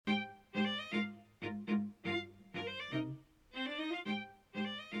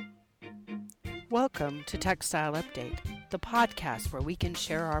Welcome to Textile Update, the podcast where we can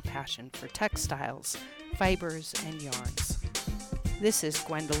share our passion for textiles, fibers, and yarns. This is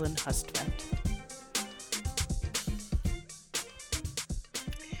Gwendolyn Hustvedt.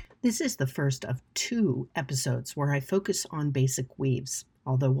 This is the first of 2 episodes where I focus on basic weaves.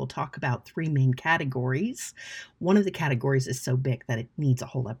 Although we'll talk about 3 main categories, one of the categories is so big that it needs a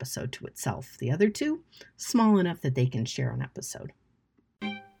whole episode to itself. The other 2, small enough that they can share an episode.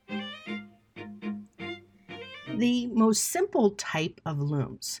 The most simple type of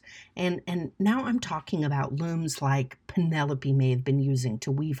looms, and now I'm talking about looms like Penelope may have been using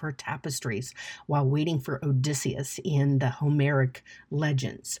to weave her tapestries while waiting for Odysseus in the Homeric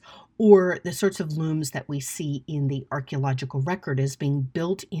legends, or the sorts of looms that we see in the archaeological record as being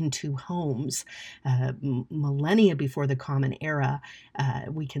built into homes millennia before the Common Era.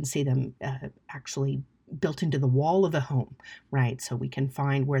 We can see them actually built into the wall of the home, right? So we can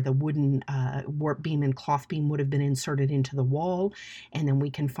find where the wooden warp beam and cloth beam would have been inserted into the wall, and then we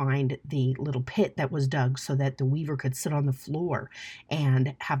can find the little pit that was dug so that the weaver could sit on the floor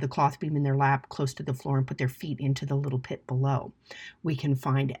and have the cloth beam in their lap close to the floor and put their feet into the little pit below. We can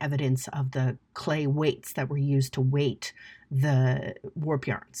find evidence of the clay weights that were used to weight the warp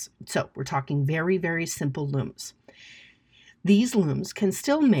yarns. So we're talking very, very simple looms. These looms can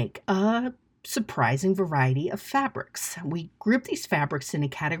still make a surprising variety of fabrics. We group these fabrics in a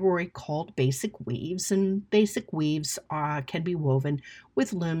category called basic weaves, and basic weaves can be woven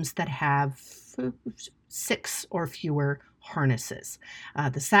with looms that have 6 or fewer harnesses.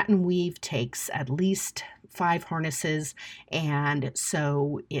 The satin weave takes at least 5 harnesses, and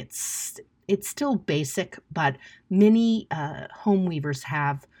so it's still basic, but many home weavers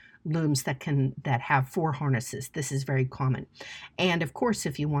have looms that have 4 harnesses. This is very common. And of course,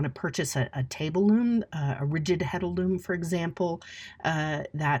 if you want to purchase a table loom, a rigid heddle loom, for example,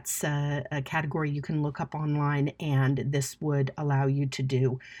 that's a category you can look up online, and this would allow you to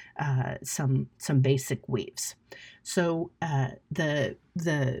do some basic weaves. So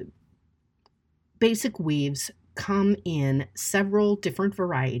the basic weaves come in several different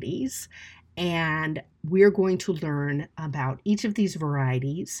varieties, and we're going to learn about each of these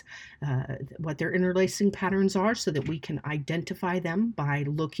varieties, what their interlacing patterns are, so that we can identify them by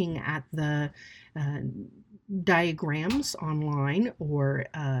looking at the diagrams online or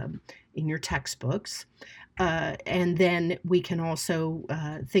in your textbooks. And then we can also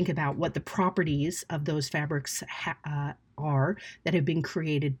think about what the properties of those fabrics are that have been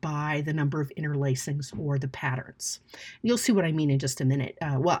created by the number of interlacings or the patterns. You'll see what I mean in just a minute.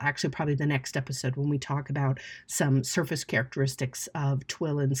 Well, actually, probably the next episode when we talk about some surface characteristics of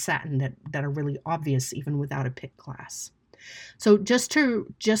twill and satin that are really obvious even without a pick class. So just to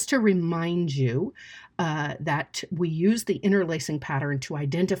remind you that we use the interlacing pattern to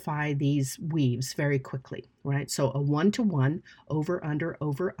identify these weaves very quickly, right? So a 1-to-1 over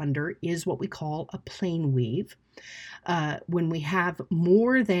under is what we call a plain weave. When we have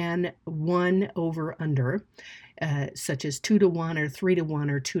more than 1 over under, such as 2-to-1 or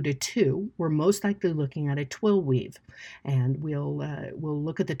 3-to-1 or 2-to-2, we're most likely looking at a twill weave. And we'll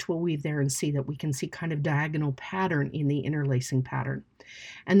look at the twill weave there and see that we can see kind of diagonal pattern in the interlacing pattern.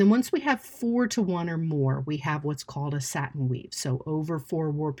 And then once we have 4-to-1 or more, we have what's called a satin weave. So over 4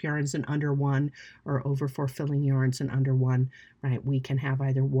 warp yarns and under 1, or over 4 filling yarns and under 1, right? We can have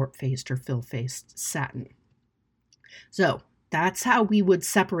either warp-faced or fill-faced satin. So that's how we would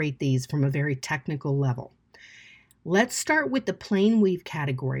separate these from a very technical level. Let's start with the plain weave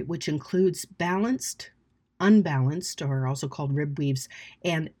category, which includes balanced, unbalanced, or also called rib weaves,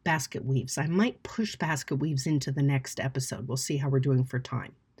 and basket weaves. I might push basket weaves into the next episode. We'll see how we're doing for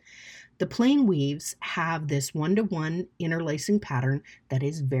time. The plain weaves have this 1-to-1 interlacing pattern that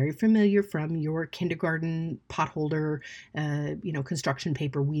is very familiar from your kindergarten potholder, construction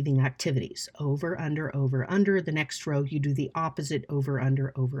paper weaving activities. Over, under. The next row, you do the opposite, over,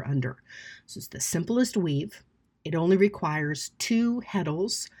 under. So it's the simplest weave. It only requires 2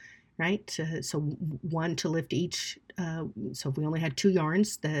 heddles, right? So one to lift each. So if we only had 2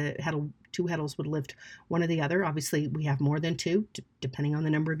 yarns, the 2 heddles would lift one or the other. Obviously, we have more than 2, depending on the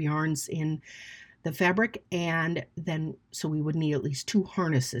number of yarns in the fabric. And then, so we would need at least 2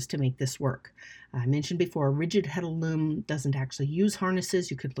 harnesses to make this work. I mentioned before, a rigid heddle loom doesn't actually use harnesses.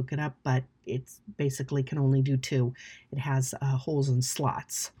 You could look it up, but it's basically can only do 2. It has holes and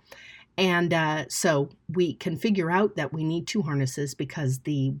slots. And so we can figure out that we need 2 harnesses because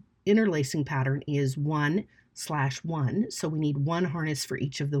the interlacing pattern is 1/1, so we need 1 harness for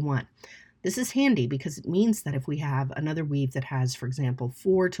each of the 1. This is handy because it means that if we have another weave that has, for example,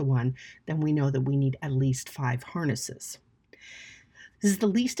 4-to-1, then we know that we need at least 5 harnesses. This is the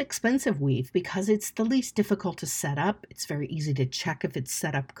least expensive weave because it's the least difficult to set up. It's very easy to check if it's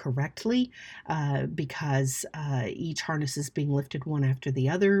set up correctly because each harness is being lifted one after the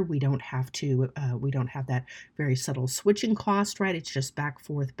other. We don't have that very subtle switching cost, right? It's just back,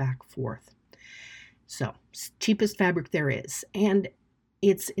 forth, back, forth. So cheapest fabric there is. And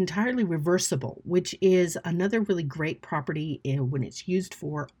it's entirely reversible, which is another really great property when it's used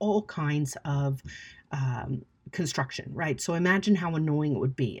for all kinds of construction, right? So imagine how annoying it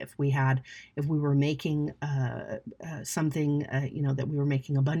would be if we were making something, that we were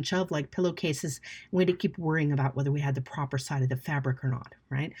making a bunch of, like pillowcases, and we had to keep worrying about whether we had the proper side of the fabric or not,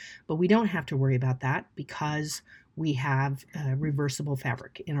 right? But we don't have to worry about that because we have reversible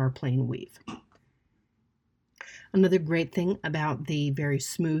fabric in our plain weave. Another great thing about the very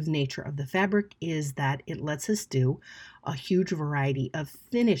smooth nature of the fabric is that it lets us do a huge variety of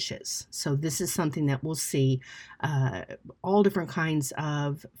finishes. So this is something that we'll see. All different kinds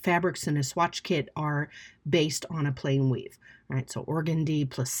of fabrics in a swatch kit are based on a plain weave, right? So organdy,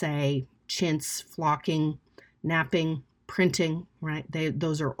 plissé, chintz, flocking, napping, printing, right?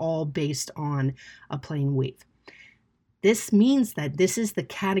 Those are all based on a plain weave. This means that this is the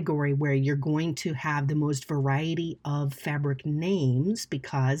category where you're going to have the most variety of fabric names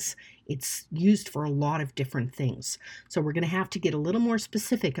because it's used for a lot of different things. So we're going to have to get a little more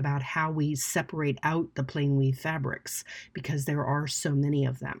specific about how we separate out the plain weave fabrics because there are so many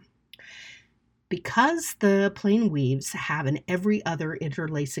of them. Because the plain weaves have an every other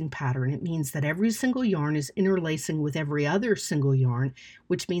interlacing pattern, it means that every single yarn is interlacing with every other single yarn,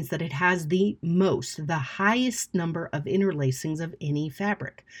 which means that it has the highest number of interlacings of any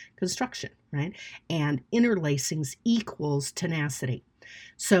fabric construction, right? And interlacings equals tenacity.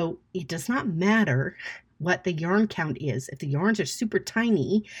 So it does not matter what the yarn count is. If the yarns are super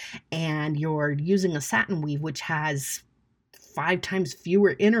tiny and you're using a satin weave, which has 5 times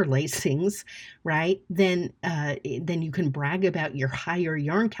fewer interlacings, right? Then you can brag about your higher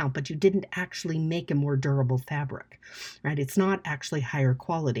yarn count, but you didn't actually make a more durable fabric, right? It's not actually higher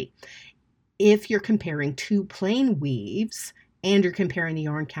quality. If you're comparing 2 plain weaves and you're comparing the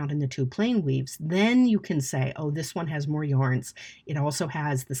yarn count in the 2 plain weaves, then you can say, oh, this one has more yarns. It also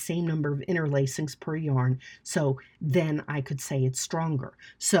has the same number of interlacings per yarn. So then I could say it's stronger.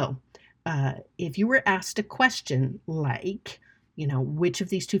 So if you were asked a question like, which of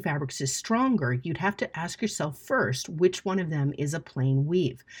these 2 fabrics is stronger, you'd have to ask yourself first, which one of them is a plain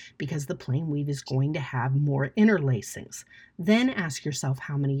weave, because the plain weave is going to have more interlacings. Then ask yourself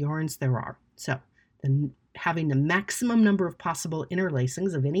how many yarns there are. So having the maximum number of possible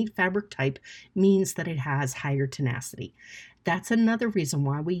interlacings of any fabric type means that it has higher tenacity. That's another reason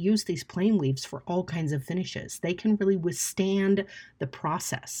why we use these plain weaves for all kinds of finishes. They can really withstand the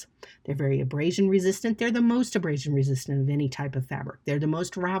process. They're very abrasion resistant. They're the most abrasion resistant of any type of fabric. They're the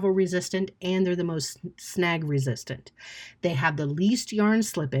most ravel resistant, and they're the most snag resistant. They have the least yarn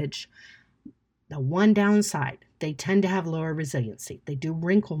slippage. The one downside, they tend to have lower resiliency. They do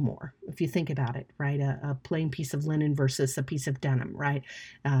wrinkle more, if you think about it, right? A plain piece of linen versus a piece of denim, right?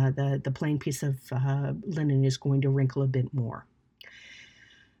 The plain piece of linen is going to wrinkle a bit more.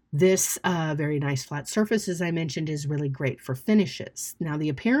 This very nice flat surface, as I mentioned, is really great for finishes. Now, the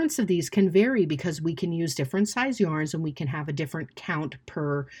appearance of these can vary because we can use different size yarns and we can have a different count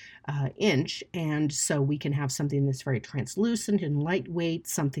per inch. And so we can have something that's very translucent and lightweight,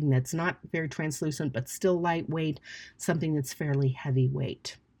 something that's not very translucent but still lightweight, something that's fairly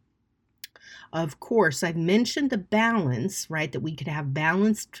heavyweight. Of course, I've mentioned the balance, right, that we could have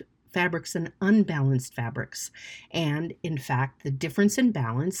balanced fabrics and unbalanced fabrics. And in fact, the difference in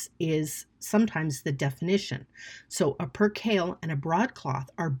balance is sometimes the definition. So a percale and a broadcloth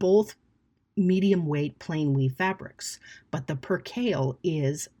are both medium weight plain weave fabrics, but the percale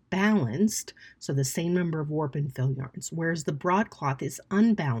is balanced, so the same number of warp and fill yarns, whereas the broadcloth is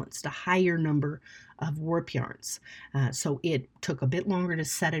unbalanced, a higher number of warp yarns. So it took a bit longer to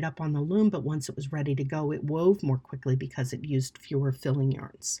set it up on the loom, but once it was ready to go, it wove more quickly because it used fewer filling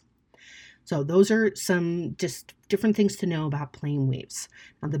yarns. So those are some just different things to know about plain weaves.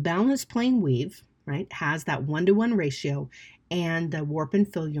 Now the balanced plain weave, right, has that 1-to-1 ratio, and the warp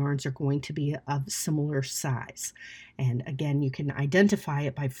and fill yarns are going to be of similar size. And again, you can identify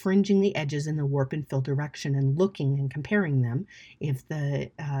it by fringing the edges in the warp and fill direction and looking and comparing them. If the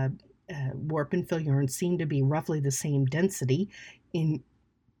warp and fill yarns seem to be roughly the same density in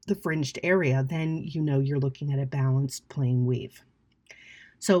the fringed area, then you know you're looking at a balanced plain weave.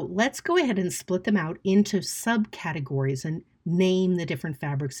 So let's go ahead and split them out into subcategories and name the different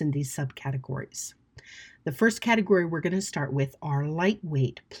fabrics in these subcategories. The first category we're going to start with are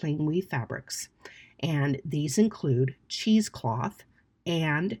lightweight plain weave fabrics, and these include cheesecloth,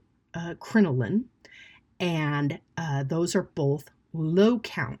 and crinoline, and those are both low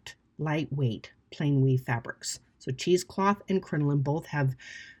count, lightweight plain weave fabrics. So cheesecloth and crinoline both have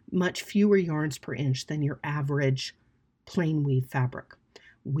much fewer yarns per inch than your average plain weave fabric.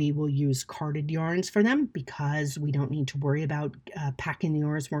 We will use carded yarns for them because we don't need to worry about packing the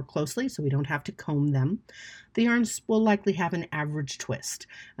yarns more closely, so we don't have to comb them. The yarns will likely have an average twist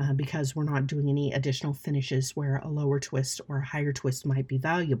because we're not doing any additional finishes where a lower twist or a higher twist might be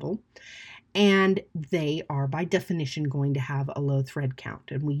valuable. And they are by definition going to have a low thread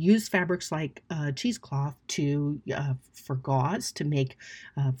count. And we use fabrics like cheesecloth for gauze to make,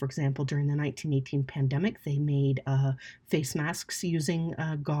 for example, during the 1918 pandemic, they made face masks using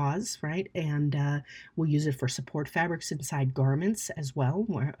gauze, right? And we'll use it for support fabrics inside garments as well,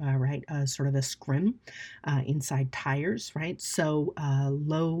 right? Sort of a scrim inside tires, right? So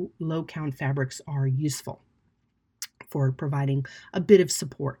low count fabrics are useful for providing a bit of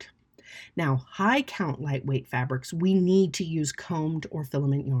support. Now, high count lightweight fabrics, we need to use combed or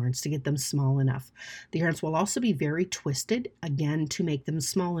filament yarns to get them small enough. The yarns will also be very twisted, again, to make them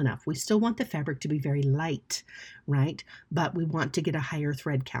small enough. We still want the fabric to be very light, right? But we want to get a higher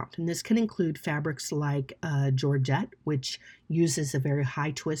thread count. And this can include fabrics like Georgette, which uses a very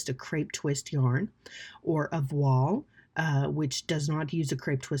high twist, a crepe twist yarn, or a voile, which does not use a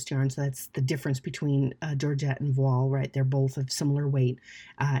crepe twist yarn. So that's the difference between Georgette and voile, right? They're both of similar weight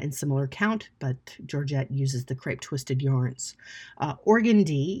and similar count, but Georgette uses the crepe twisted yarns.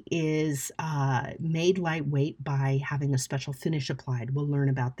 Organdie is made lightweight by having a special finish applied. We'll learn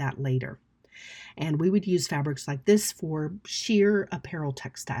about that later. And we would use fabrics like this for sheer apparel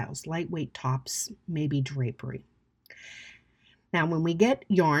textiles, lightweight tops, maybe drapery. Now, when we get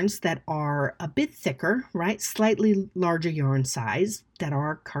yarns that are a bit thicker, right, slightly larger yarn size, that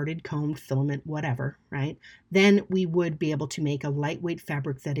are carded, combed, filament, whatever, right, then we would be able to make a lightweight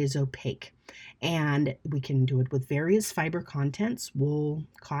fabric that is opaque. And we can do it with various fiber contents, wool,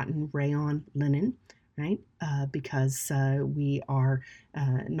 cotton, rayon, linen, right, because we are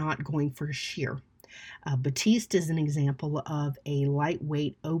not going for sheer. Batiste is an example of a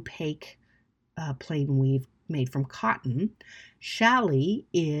lightweight, opaque plain weave made from cotton. Challis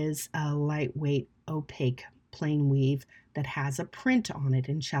is a lightweight, opaque plain weave that has a print on it,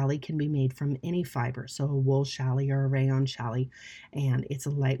 and challis can be made from any fiber, so a wool challis or a rayon challis, and it's a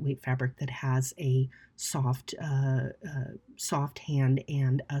lightweight fabric that has a soft hand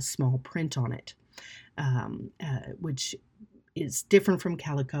and a small print on it, which is different from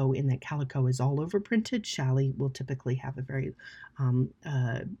calico in that calico is all over printed. Challis will typically have a very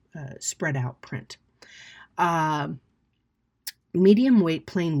spread out print. Medium weight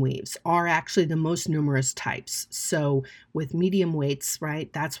plain weaves are actually the most numerous types. So with medium weights,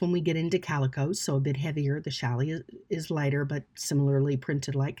 right, that's when we get into calico, so a bit heavier. The challis is lighter, but similarly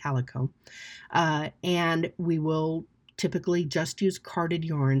printed like calico. And we will typically just use carded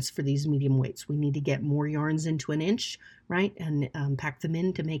yarns for these medium weights. We need to get more yarns into an inch, right, and pack them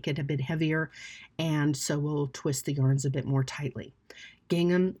in to make it a bit heavier, and so we'll twist the yarns a bit more tightly.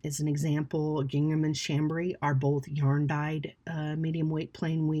 Gingham is an example. Gingham and chambray are both yarn-dyed medium weight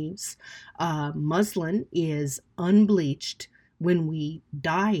plain weaves. Muslin is unbleached. When we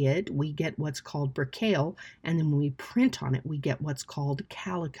dye it, we get what's called percale, and then when we print on it, we get what's called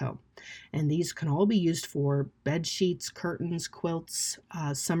calico. And these can all be used for bed sheets, curtains, quilts,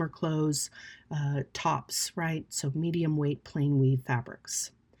 summer clothes, tops, right? So medium weight plain weave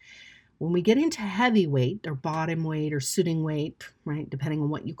fabrics. When we get into heavyweight or bottom weight or suiting weight, right, depending on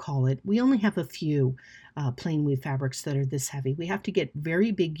what you call it, we only have a few plain weave fabrics that are this heavy. We have to get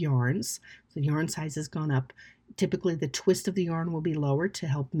very big yarns. The yarn size has gone up. Typically, the twist of the yarn will be lower to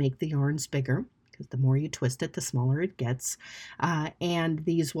help make the yarns bigger, because the more you twist it, the smaller it gets. And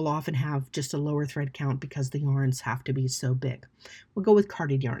these will often have just a lower thread count because the yarns have to be so big. We'll go with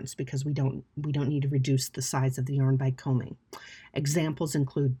carded yarns because we don't need to reduce the size of the yarn by combing. Examples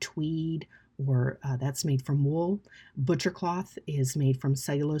include tweed, or that's made from wool. Butcher cloth is made from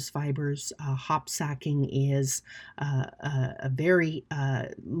cellulose fibers. Hop sacking is a very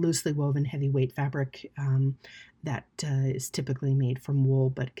loosely woven heavyweight fabric that is typically made from wool,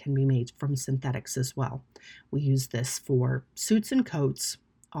 but can be made from synthetics as well. We use this for suits and coats,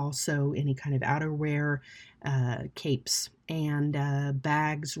 also any kind of outerwear, capes, and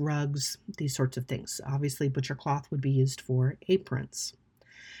bags, rugs, these sorts of things. Obviously, butcher cloth would be used for aprons.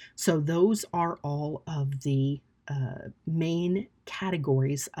 So those are all of the main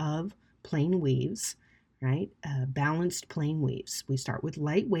categories of plain weaves, right? Balanced plain weaves. We start with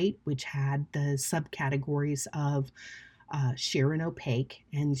lightweight, which had the subcategories of sheer and opaque,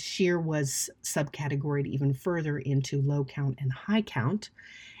 and sheer was subcategorized even further into low count and high count.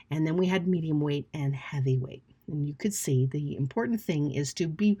 And then we had medium weight and heavy weight. And you could see the important thing is to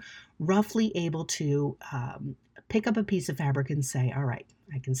be roughly able to pick up a piece of fabric and say, all right,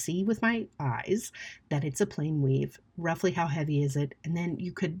 I can see with my eyes that it's a plain weave. Roughly how heavy is it? And then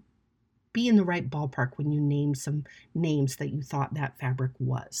you could be in the right ballpark when you name some names that you thought that fabric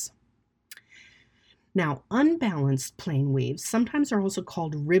was. Now, unbalanced plain weaves sometimes are also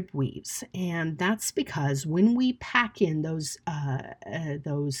called rib weaves, and that's because when we pack in those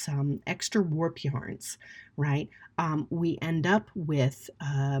extra warp yarns, right, we end up with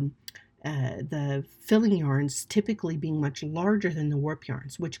the filling yarns typically being much larger than the warp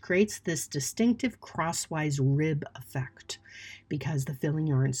yarns, which creates this distinctive crosswise rib effect. Because the filling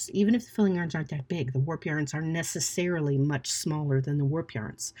yarns, even if the filling yarns aren't that big, the warp yarns are necessarily much smaller than the warp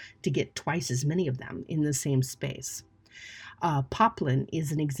yarns to get twice as many of them in the same space. Poplin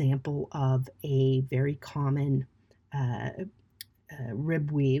is an example of a very common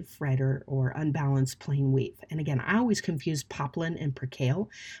rib weave, right, or unbalanced plain weave. And again, I always confuse poplin and percale,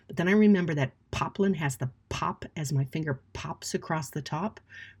 but then I remember that poplin has the pop as my finger pops across the top,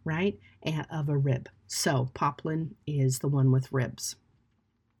 right, of a rib. So poplin is the one with ribs.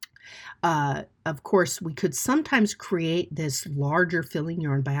 Of course, we could sometimes create this larger filling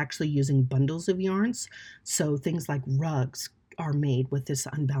yarn by actually using bundles of yarns. So things like rugs are made with this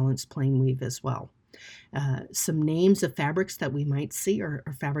unbalanced plain weave as well. Some names of fabrics that we might see are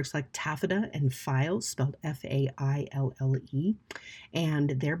fabrics like taffeta and files, spelled F-A-I-L-L-E, and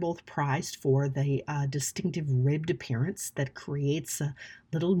they're both prized for the distinctive ribbed appearance that creates a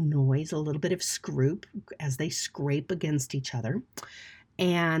little noise, a little bit of scroop as they scrape against each other.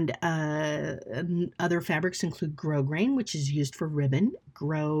 And other fabrics include grosgrain, which is used for ribbon.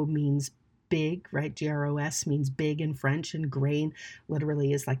 Gros means big, right? Gros means big in French, and grain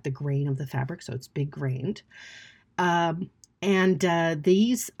literally is like the grain of the fabric, so it's big grained.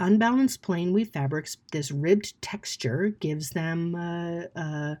 These unbalanced plain weave fabrics, this ribbed texture gives them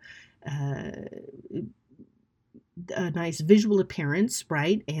a nice visual appearance,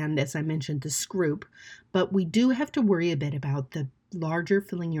 right? And as I mentioned, the scroop. But we do have to worry a bit about the larger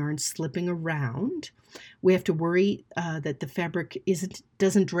filling yarn slipping around. We have to worry that the fabric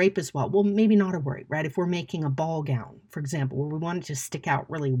doesn't drape as well. Well, maybe not a worry, right? If we're making a ball gown, for example, where we want it to stick out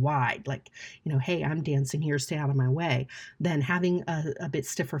really wide, like, hey, I'm dancing here, stay out of my way, then having a bit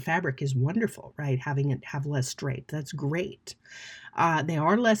stiffer fabric is wonderful, right? Having it have less drape, that's great. They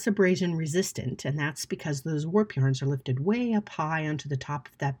are less abrasion resistant, and that's because those warp yarns are lifted way up high onto the top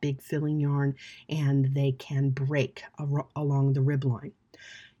of that big filling yarn, and they can break along the rib line.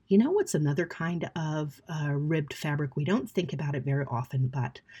 You know what's another kind of ribbed fabric? We don't think about it very often,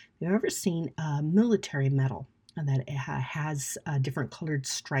 but have you ever seen a military medal that has different colored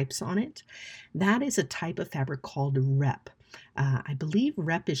stripes on it? That is a type of fabric called rep. I believe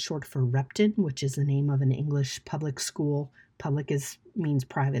rep is short for Repton, which is the name of an English public school. Public means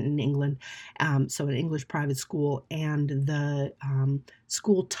private in England, so an English private school, and the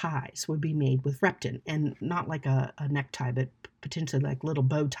school ties would be made with Repton, and not like a necktie, but potentially like little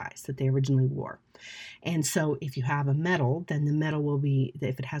bow ties that they originally wore. And so if you have a medal, then the medal will be,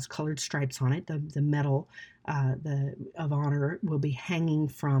 if it has colored stripes on it, the medal of honor will be hanging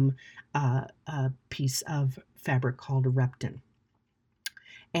from a piece of fabric called a Repton.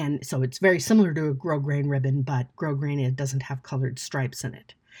 And so it's very similar to a grosgrain ribbon, but grosgrain, it doesn't have colored stripes in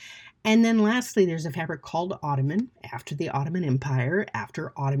it. And then lastly, there's a fabric called Ottoman, after the Ottoman Empire,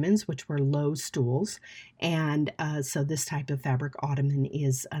 after Ottomans, which were low stools. And so this type of fabric, Ottoman,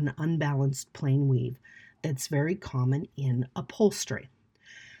 is an unbalanced plain weave that's very common in upholstery.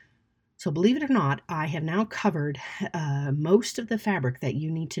 So believe it or not, I have now covered most of the fabric that you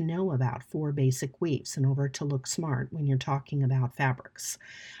need to know about for basic weaves in order to look smart when you're talking about fabrics.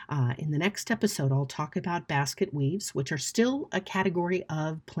 In the next episode, I'll talk about basket weaves, which are still a category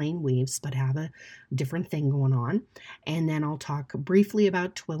of plain weaves, but have a different thing going on. And then I'll talk briefly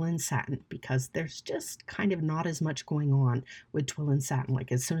about twill and satin, because there's just kind of not as much going on with twill and satin.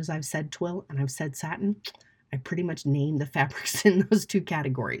 Like as soon as I've said twill and I've said satin, I pretty much named the fabrics in those two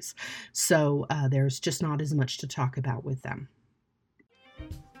categories. So there's just not as much to talk about with them.